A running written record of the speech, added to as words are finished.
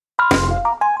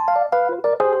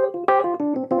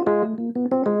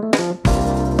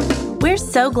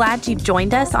so glad you've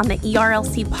joined us on the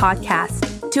ERLC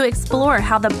podcast to explore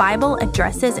how the Bible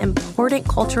addresses important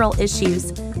cultural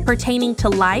issues pertaining to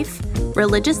life,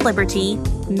 religious liberty,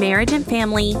 marriage and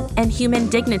family, and human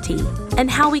dignity, and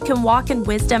how we can walk in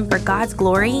wisdom for God's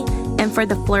glory and for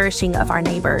the flourishing of our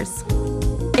neighbors.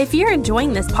 If you're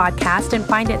enjoying this podcast and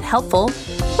find it helpful,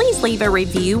 please leave a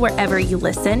review wherever you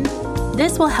listen.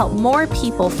 This will help more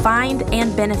people find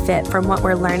and benefit from what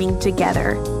we're learning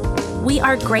together. We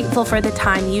are grateful for the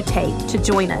time you take to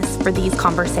join us for these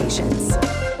conversations.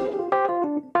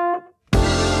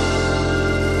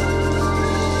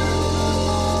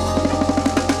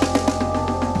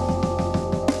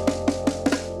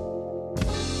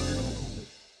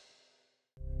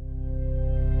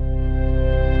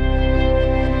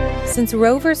 Since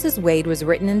Roe v. Wade was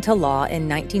written into law in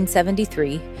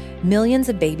 1973, millions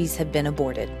of babies have been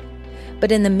aborted.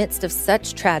 But in the midst of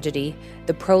such tragedy,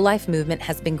 the pro-life movement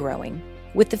has been growing.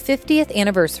 With the 50th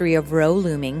anniversary of Roe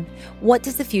looming, what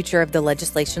does the future of the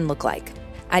legislation look like?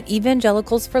 At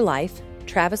Evangelicals for Life,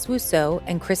 Travis Wousseau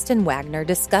and Kristen Wagner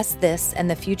discuss this and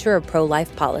the future of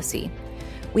pro-life policy.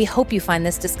 We hope you find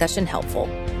this discussion helpful.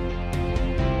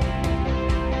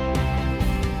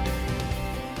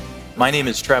 My name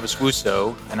is Travis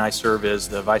Wousseau, and I serve as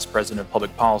the Vice President of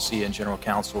Public Policy and General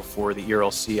Counsel for the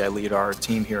ERLC. I lead our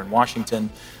team here in Washington,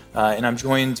 and I'm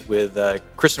joined with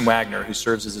Kristen Wagner, who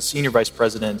serves as the Senior Vice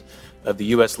President of the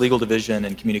U.S. Legal Division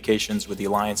and Communications with the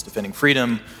Alliance Defending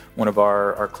Freedom, one of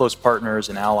our close partners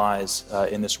and allies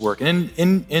in this work. And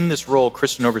in this role,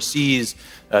 Kristen oversees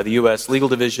the U.S. Legal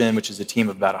Division, which is a team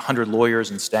of about 100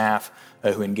 lawyers and staff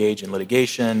who engage in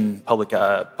litigation, public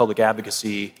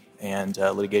advocacy, and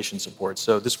litigation support.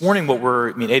 So this morning,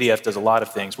 ADF does a lot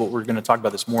of things. What we're going to talk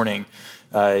about this morning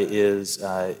is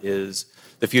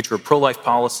the future of pro-life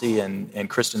policy and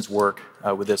Kristen's work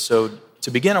with this. So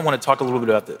to begin, I want to talk a little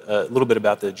bit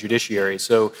about the judiciary.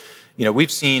 So,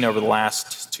 we've seen over the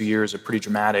last 2 years a pretty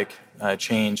dramatic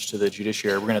change to the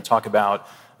judiciary. We're going to talk about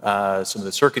some of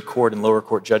the circuit court and lower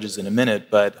court judges in a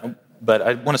minute, but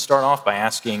I want to start off by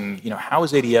asking, how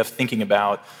is ADF thinking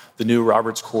about the new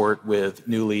Roberts Court with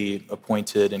newly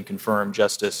appointed and confirmed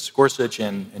Justice Gorsuch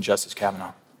and Justice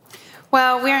Kavanaugh?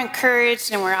 Well, we're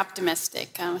encouraged and we're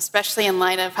optimistic, especially in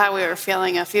light of how we were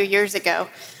feeling a few years ago,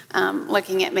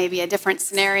 looking at maybe a different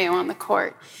scenario on the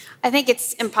court. I think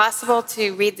it's impossible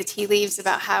to read the tea leaves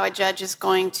about how a judge is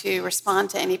going to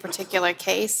respond to any particular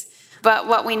case. But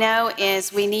what we know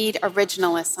is we need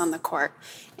originalists on the court.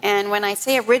 And when I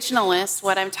say originalist,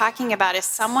 what I'm talking about is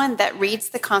someone that reads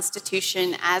the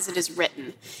Constitution as it is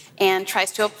written and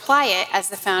tries to apply it as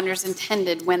the founders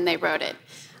intended when they wrote it.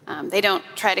 They don't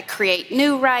try to create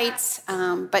new rights,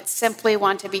 but simply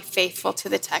want to be faithful to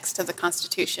the text of the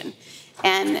Constitution.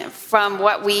 And from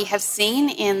what we have seen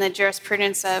in the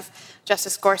jurisprudence of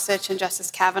Justice Gorsuch and Justice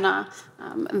Kavanaugh,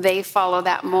 they follow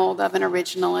that mold of an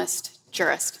originalist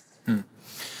jurist.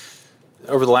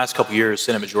 Over the last couple of years,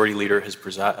 Senate Majority Leader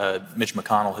Mitch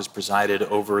McConnell has presided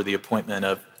over the appointment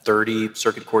of 30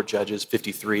 circuit court judges,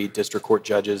 53 district court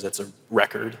judges. That's a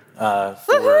record.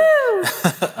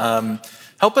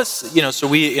 Help us, so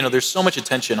there's so much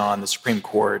attention on the Supreme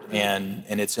Court and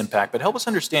its impact, but help us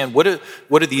understand what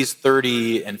do these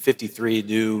 30 and 53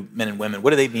 new men and women,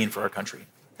 what do they mean for our country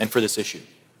and for this issue?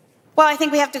 Well, I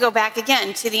think we have to go back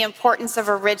again to the importance of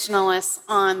originalists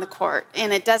on the court.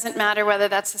 And it doesn't matter whether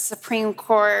that's the Supreme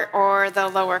Court or the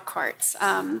lower courts.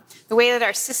 The way that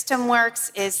our system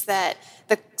works is that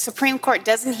the Supreme Court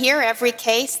doesn't hear every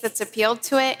case that's appealed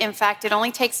to it. In fact, it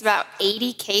only takes about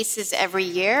 80 cases every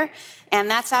year.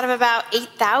 And that's out of about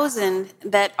 8,000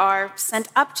 that are sent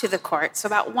up to the court. So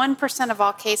about 1% of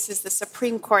all cases the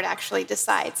Supreme Court actually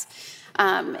decides.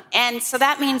 And so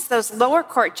that means those lower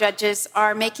court judges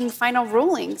are making final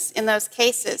rulings in those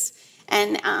cases.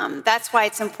 And that's why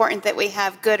it's important that we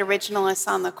have good originalists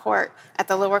on the court at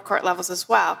the lower court levels as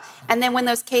well. And then when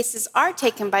those cases are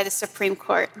taken by the Supreme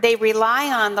Court, they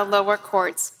rely on the lower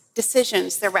court's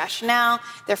decisions, their rationale,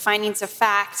 their findings of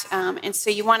fact. And so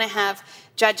you want to have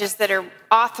judges that are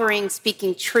authoring,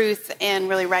 speaking truth, and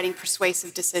really writing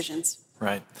persuasive decisions.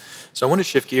 Right. So I want to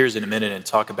shift gears in a minute and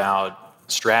talk about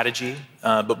strategy.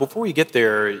 But before we get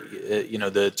there,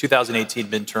 the 2018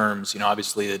 midterms,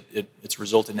 obviously it's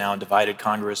resulted now in divided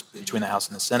Congress between the House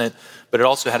and the Senate, but it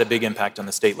also had a big impact on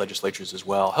the state legislatures as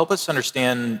well. Help us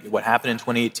understand what happened in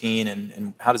 2018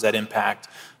 and how does that impact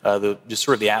just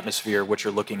sort of the atmosphere, what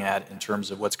you're looking at in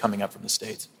terms of what's coming up from the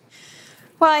states.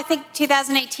 Well, I think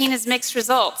 2018 is mixed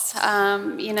results.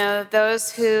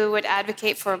 Those who would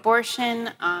advocate for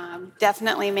abortion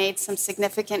definitely made some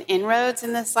significant inroads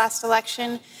in this last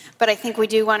election. But I think we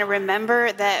do want to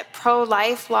remember that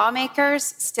pro-life lawmakers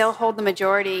still hold the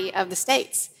majority of the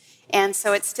states. And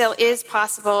so it still is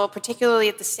possible, particularly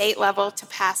at the state level, to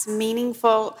pass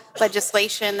meaningful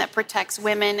legislation that protects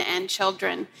women and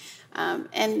children.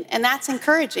 And that's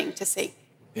encouraging to see.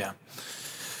 Yeah.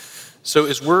 So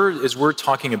as we're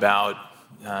talking about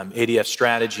ADF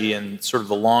strategy and sort of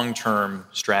the long-term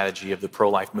strategy of the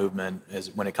pro-life movement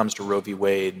when it comes to Roe v.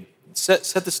 Wade, set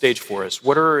the stage for us.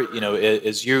 What are,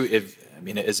 as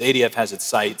ADF has its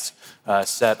sights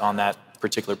set on that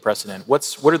particular precedent,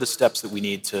 what are the steps that we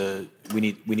need to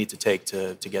take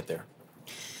to get there?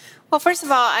 Well, first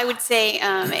of all, I would say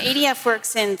ADF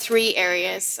works in three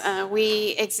areas.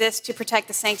 We exist to protect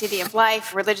the sanctity of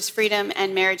life, religious freedom,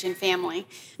 and marriage and family.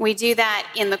 We do that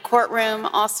in the courtroom,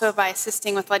 also by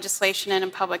assisting with legislation and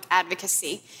in public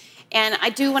advocacy. And I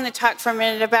do want to talk for a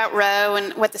minute about Roe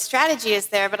and what the strategy is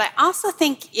there, but I also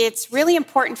think it's really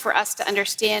important for us to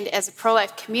understand as a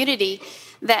pro-life community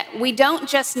that we don't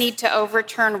just need to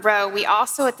overturn Roe, we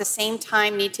also at the same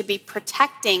time need to be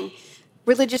protecting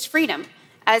religious freedom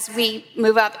as we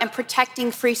move up and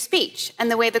protecting free speech. And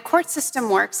the way the court system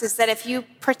works is that if you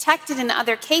protect it in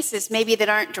other cases, maybe that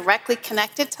aren't directly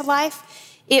connected to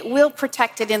life, it will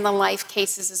protect it in the life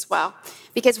cases as well.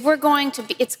 Because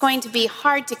it's going to be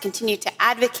hard to continue to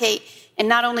advocate and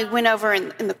not only win over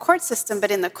in the court system,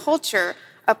 but in the culture,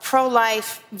 a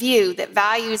pro-life view that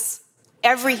values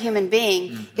every human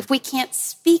being if we can't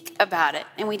speak about it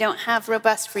and we don't have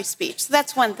robust free speech. So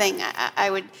that's one thing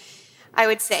I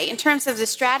would say. In terms of the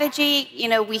strategy,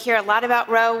 we hear a lot about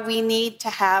Roe. We need to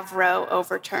have Roe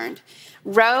overturned.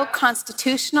 Roe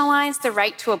constitutionalized the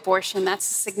right to abortion. That's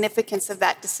the significance of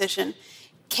that decision.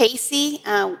 Casey,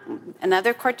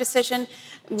 another court decision,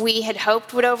 we had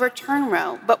hoped would overturn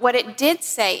Roe. But what it did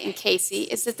say in Casey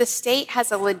is that the state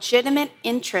has a legitimate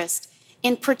interest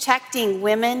in protecting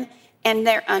women and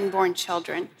their unborn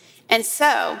children. And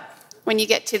so, when you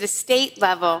get to the state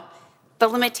level, the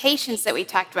limitations that we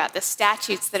talked about, the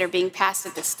statutes that are being passed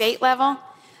at the state level,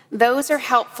 those are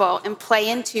helpful and play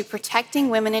into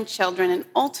protecting women and children and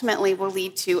ultimately will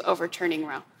lead to overturning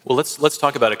Roe. Well, let's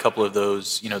talk about a couple of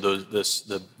those,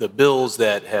 the bills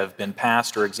that have been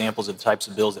passed or examples of the types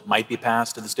of bills that might be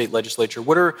passed in the state legislature.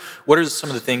 What are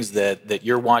some of the things that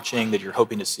you're watching, that you're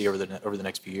hoping to see over the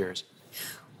next few years?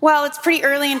 Well, it's pretty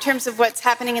early in terms of what's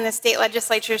happening in the state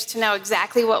legislatures to know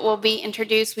exactly what will be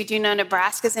introduced. We do know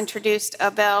Nebraska's introduced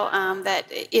a bill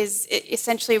that is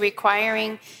essentially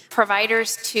requiring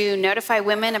providers to notify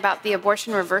women about the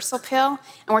abortion reversal pill.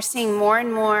 And we're seeing more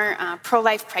and more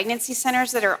pro-life pregnancy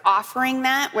centers that are offering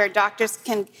that, where doctors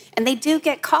can, and they do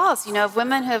get calls, of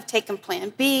women who have taken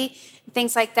Plan B,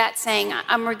 things like that, saying,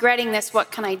 I'm regretting this,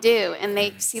 what can I do? And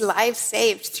they see lives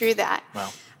saved through that. Wow.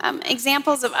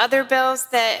 Examples of other bills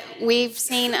that we've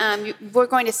seen, we're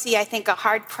going to see, I think, a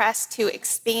hard press to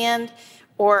expand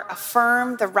or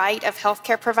affirm the right of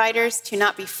healthcare providers to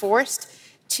not be forced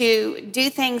to do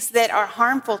things that are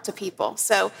harmful to people.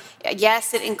 So,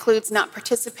 yes, it includes not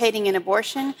participating in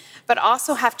abortion, but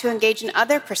also have to engage in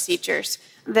other procedures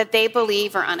that they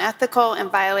believe are unethical and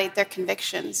violate their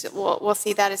convictions. We'll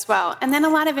see that as well. And then a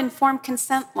lot of informed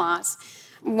consent laws.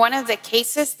 One of the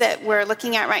cases that we're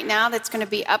looking at right now that's going to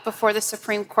be up before the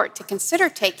Supreme Court to consider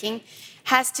taking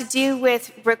has to do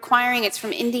with requiring, it's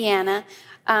from Indiana,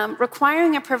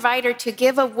 requiring a provider to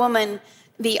give a woman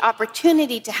the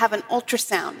opportunity to have an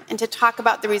ultrasound and to talk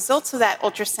about the results of that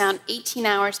ultrasound 18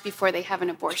 hours before they have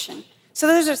an abortion. So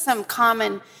those are some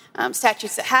common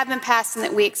statutes that have been passed and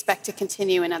that we expect to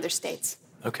continue in other states.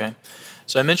 Okay.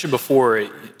 So I mentioned before,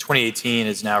 2018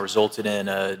 has now resulted in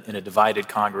a divided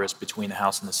Congress between the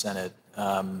House and the Senate.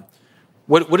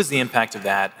 What is the impact of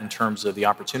that in terms of the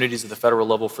opportunities at the federal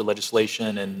level for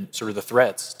legislation and sort of the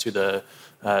threats to the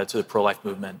pro-life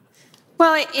movement?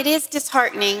 Well, it is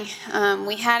disheartening.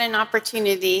 We had an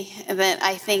opportunity that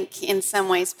I think in some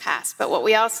ways passed, but what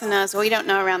we also know is we don't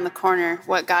know around the corner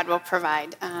what God will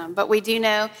provide. But we do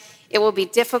know it will be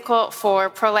difficult for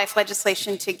pro-life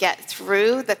legislation to get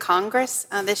through the Congress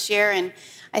this year, and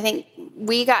I think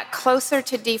we got closer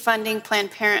to defunding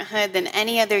Planned Parenthood than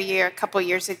any other year a couple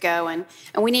years ago, and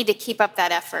we need to keep up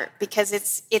that effort because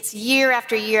it's year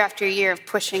after year after year of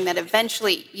pushing that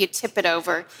eventually you tip it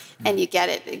over and you get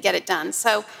it done.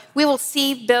 So we will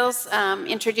see bills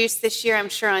introduced this year, I'm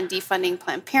sure, on defunding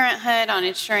Planned Parenthood, on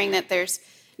ensuring that there's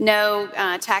no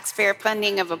taxpayer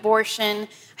funding of abortion,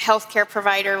 healthcare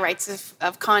provider rights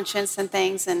of conscience and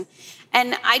things.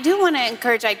 And I do want to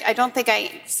encourage, I don't think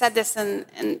I said this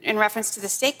in reference to the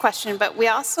state question, but we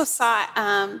also saw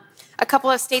a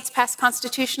couple of states pass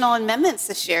constitutional amendments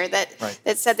this year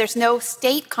that said there's no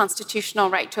state constitutional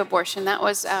right to abortion. That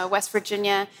was West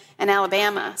Virginia and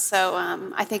Alabama. So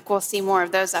I think we'll see more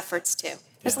of those efforts too.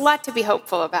 There's a lot to be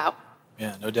hopeful about.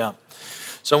 Yeah, no doubt.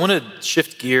 So I want to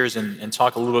shift gears and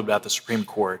talk a little bit about the Supreme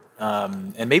Court.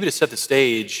 And maybe to set the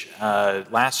stage,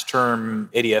 last term,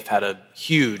 ADF had a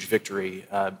huge victory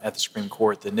at the Supreme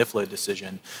Court, the NIFLA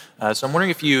decision. So I'm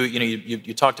wondering if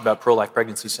you talked about pro-life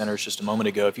pregnancy centers just a moment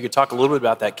ago. If you could talk a little bit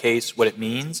about that case, what it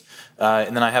means,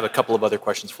 and then I have a couple of other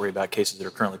questions for you about cases that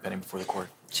are currently pending before the court.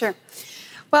 Sure.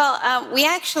 Well,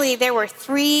 there were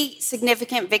 3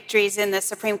 significant victories in the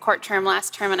Supreme Court term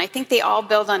last term, and I think they all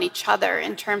build on each other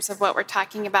in terms of what we're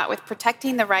talking about with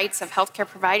protecting the rights of healthcare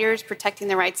providers, protecting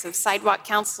the rights of sidewalk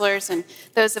counselors, and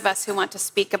those of us who want to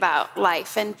speak about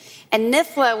life. And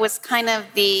NIFLA was kind of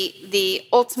the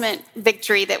ultimate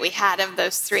victory that we had of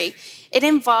those 3. It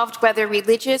involved whether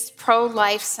religious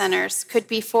pro-life centers could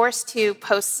be forced to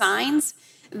post signs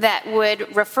that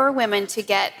would refer women to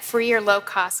get free or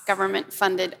low-cost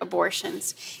government-funded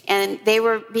abortions. And they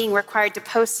were being required to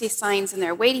post these signs in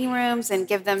their waiting rooms and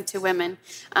give them to women.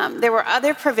 There were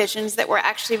other provisions that were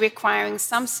actually requiring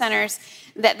some centers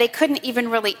that they couldn't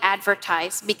even really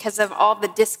advertise because of all the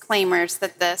disclaimers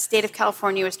that the state of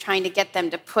California was trying to get them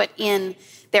to put in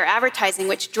their advertising,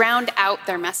 which drowned out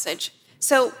their message.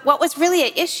 So what was really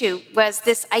at issue was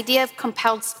this idea of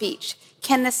compelled speech.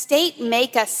 Can the state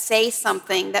make us say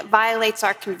something that violates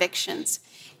our convictions?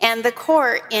 And the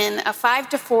court, in a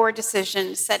 5-4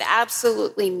 decision, said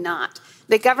absolutely not.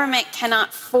 The government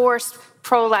cannot force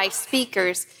pro-life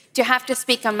speakers to have to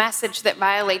speak a message that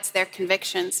violates their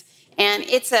convictions. And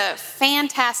it's a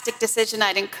fantastic decision.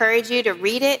 I'd encourage you to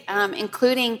read it,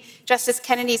 including Justice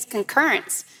Kennedy's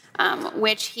concurrence,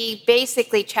 which he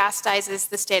basically chastises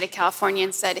the state of California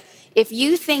and said, if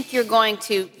you think you're going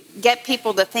to get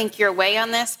people to think your way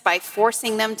on this by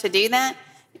forcing them to do that,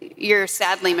 you're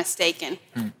sadly mistaken.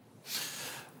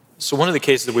 So one of the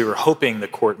cases that we were hoping the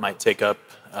court might take up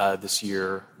this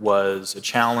year was a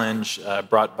challenge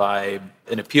brought by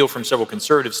an appeal from several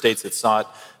conservative states that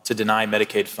sought to deny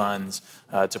Medicaid funds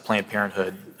to Planned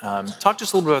Parenthood. Talk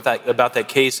just a little bit about that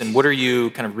case, and what are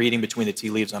you kind of reading between the tea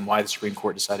leaves on why the Supreme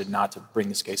Court decided not to bring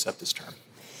this case up this term?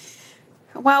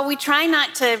 Well, we try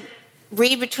not to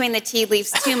read between the tea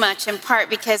leaves too much, in part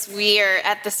because we are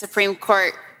at the Supreme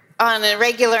Court on a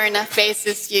regular enough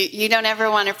basis. You don't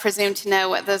ever want to presume to know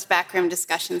what those backroom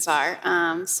discussions are.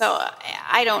 So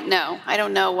I don't know. I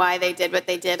don't know why they did what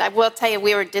they did. I will tell you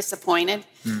we were disappointed.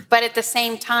 But at the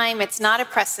same time, it's not a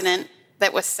precedent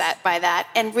that was set by that.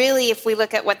 And really, if we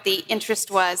look at what the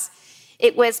interest was,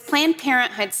 it was Planned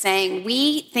Parenthood saying,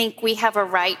 we think we have a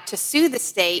right to sue the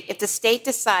state if the state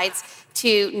decides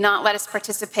to not let us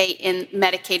participate in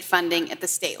Medicaid funding at the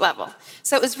state level.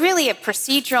 So it was really a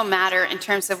procedural matter in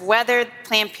terms of whether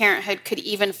Planned Parenthood could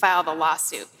even file the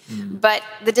lawsuit. But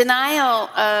the denial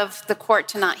of the court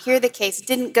to not hear the case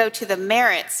didn't go to the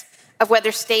merits of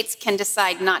whether states can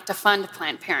decide not to fund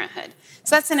Planned Parenthood.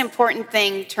 So that's an important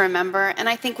thing to remember. And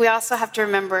I think we also have to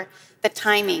remember the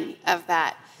timing of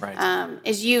that. Right.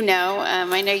 As you know,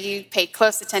 I know you paid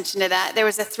close attention to that. There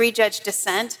was a 3-judge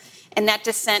dissent, and that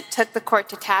dissent took the court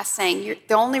to task saying,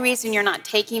 the only reason you're not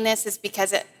taking this is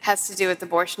because it has to do with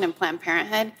abortion and Planned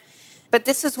Parenthood. But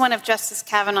this is one of Justice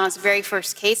Kavanaugh's very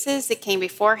first cases that came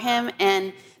before him,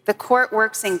 and the court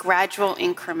works in gradual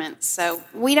increments. So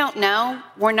we don't know.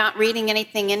 We're not reading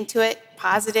anything into it,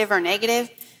 positive or negative,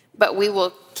 but we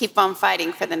will keep on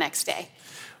fighting for the next day.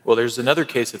 Well, there's another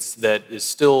case that is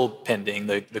still pending.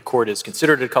 The court has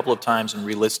considered it a couple of times and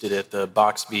relisted it, the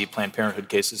Box v. Planned Parenthood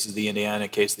case. This is the Indiana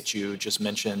case that you just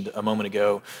mentioned a moment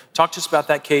ago. Talk to us about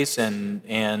that case, and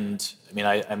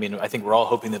I think we're all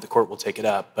hoping that the court will take it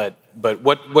up. But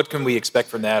what can we expect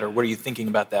from that, or what are you thinking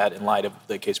about that in light of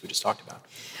the case we just talked about?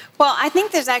 Well, I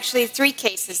think there's actually 3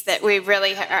 cases that we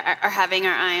really are having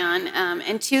our eye on,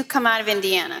 and 2 come out of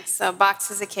Indiana. So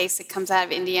Box is a case that comes out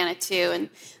of Indiana too, and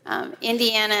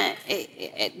Indiana,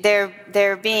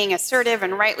 they're being assertive,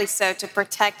 and rightly so, to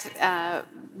protect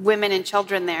women and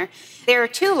children there. There are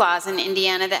 2 laws in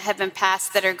Indiana that have been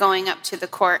passed that are going up to the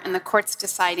court, and the court's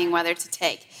deciding whether to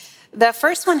take. The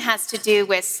first one has to do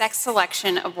with sex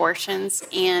selection abortions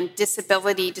and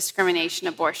disability discrimination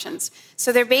abortions.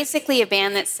 So they're basically a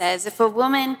ban that says if a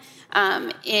woman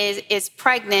is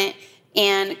pregnant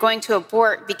and going to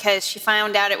abort because she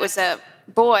found out it was a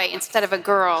boy instead of a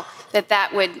girl,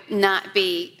 that would not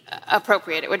be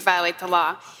appropriate. It would violate the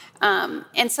law.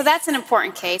 And so that's an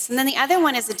important case. And then the other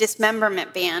one is a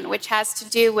dismemberment ban, which has to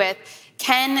do with,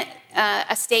 can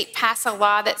a state pass a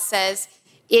law that says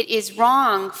it is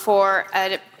wrong for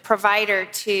a provider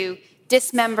to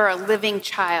dismember a living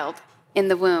child in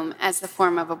the womb as the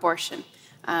form of abortion?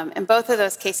 And both of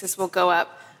those cases will go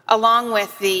up, along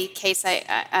with the case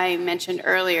I mentioned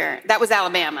earlier. That was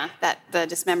Alabama, the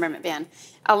dismemberment ban,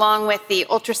 along with the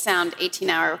ultrasound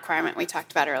 18-hour requirement we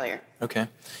talked about earlier. Okay.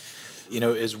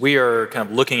 As we are kind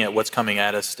of looking at what's coming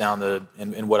at us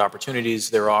and what opportunities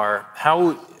there are,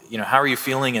 how are you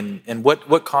feeling, and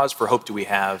what cause for hope do we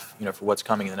have, for what's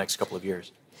coming in the next couple of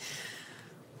years?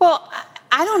 Well,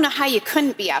 I don't know how you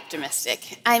couldn't be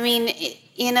optimistic. I mean,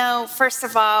 first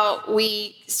of all,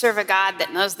 we serve a God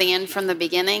that knows the end from the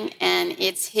beginning, and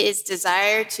it's his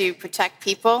desire to protect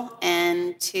people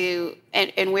and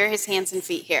we're his hands and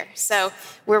feet here. So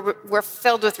we're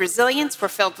filled with resilience, we're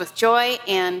filled with joy,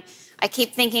 and I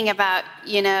keep thinking about,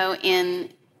 in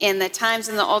the times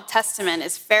in the Old Testament,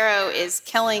 as Pharaoh is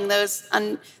killing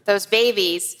those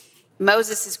babies,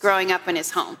 Moses is growing up in his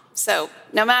home. So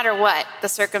no matter what the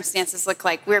circumstances look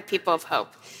like, we're people of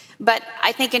hope. But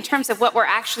I think in terms of what we're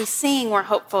actually seeing, we're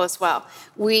hopeful as well.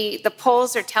 The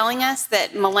polls are telling us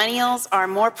that millennials are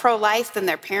more pro-life than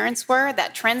their parents were.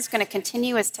 That trend's going to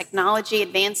continue as technology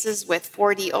advances with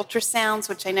 4D ultrasounds,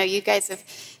 which I know you guys have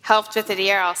helped with at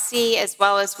ERLC, as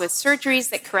well as with surgeries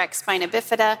that correct spina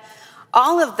bifida.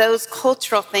 All of those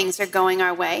cultural things are going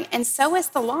our way, and so is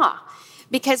the law,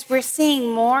 because we're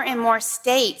seeing more and more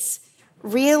states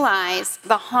realize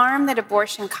the harm that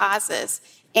abortion causes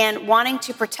and wanting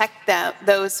to protect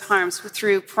those harms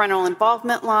through parental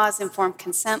involvement laws, informed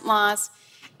consent laws,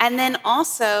 and then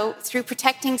also through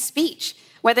protecting speech,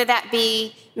 whether that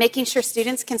be making sure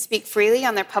students can speak freely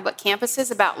on their public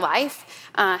campuses about life.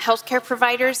 Healthcare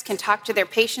providers can talk to their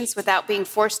patients without being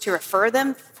forced to refer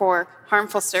them for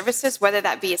harmful services, whether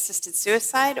that be assisted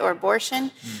suicide or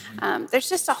abortion. Mm-hmm. There's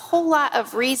just a whole lot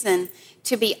of reason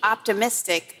to be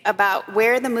optimistic about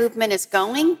where the movement is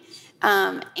going,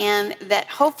 and that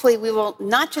hopefully we will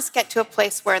not just get to a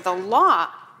place where the law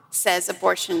says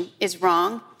abortion is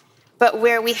wrong, but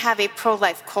where we have a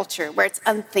pro-life culture, where it's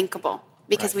unthinkable,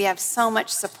 because we have so much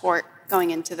support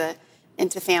going into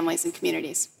families and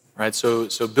communities. Right. So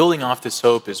building off this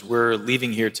hope, as we're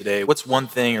leaving here today, what's one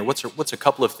thing, or what's a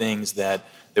couple of things that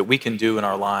we can do in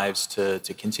our lives to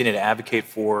continue to advocate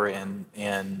for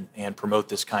and promote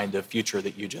this kind of future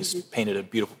that you just painted a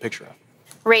beautiful picture of?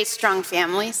 Raise strong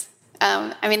families.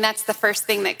 That's the first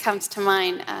thing that comes to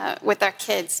mind with our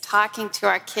kids, talking to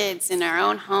our kids in our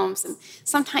own homes. And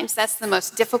sometimes that's the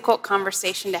most difficult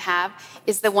conversation to have,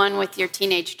 is the one with your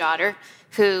teenage daughter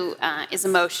who is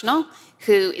emotional,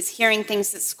 who is hearing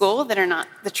things at school that are not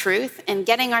the truth, and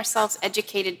getting ourselves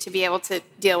educated to be able to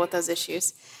deal with those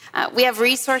issues. We have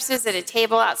resources at a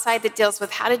table outside that deals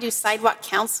with how to do sidewalk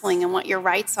counseling and what your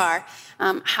rights are,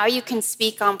 how you can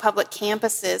speak on public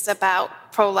campuses about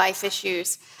pro-life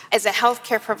issues, as a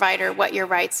healthcare provider, what your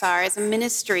rights are, as a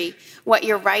ministry, what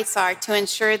your rights are, to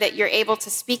ensure that you're able to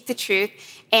speak the truth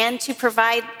and to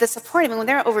provide the support.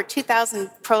 There are over 2,000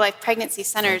 pro-life pregnancy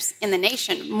centers in the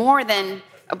nation, more than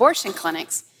abortion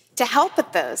clinics, to help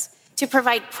with those, to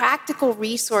provide practical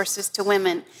resources to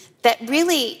women that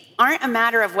really aren't a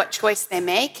matter of what choice they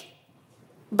make,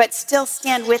 but still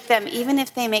stand with them even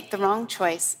if they make the wrong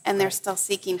choice and they're still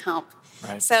seeking help.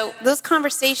 Right. So those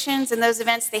conversations and those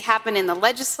events, they happen in the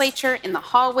legislature, in the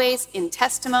hallways, in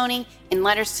testimony, in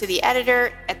letters to the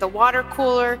editor, at the water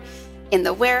cooler, in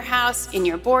the warehouse, in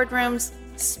your boardrooms,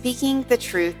 speaking the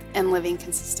truth and living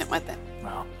consistent with it.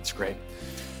 Wow, that's great.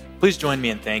 Please join me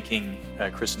in thanking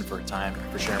Kristen for her time,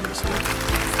 for sharing with us today.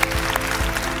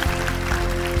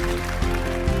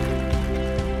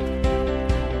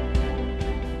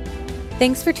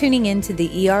 Thanks for tuning in to the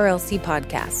ERLC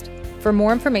podcast. For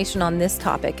more information on this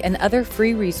topic and other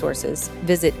free resources,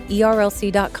 visit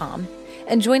erlc.com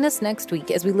and join us next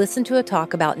week as we listen to a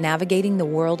talk about navigating the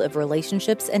world of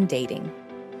relationships and dating.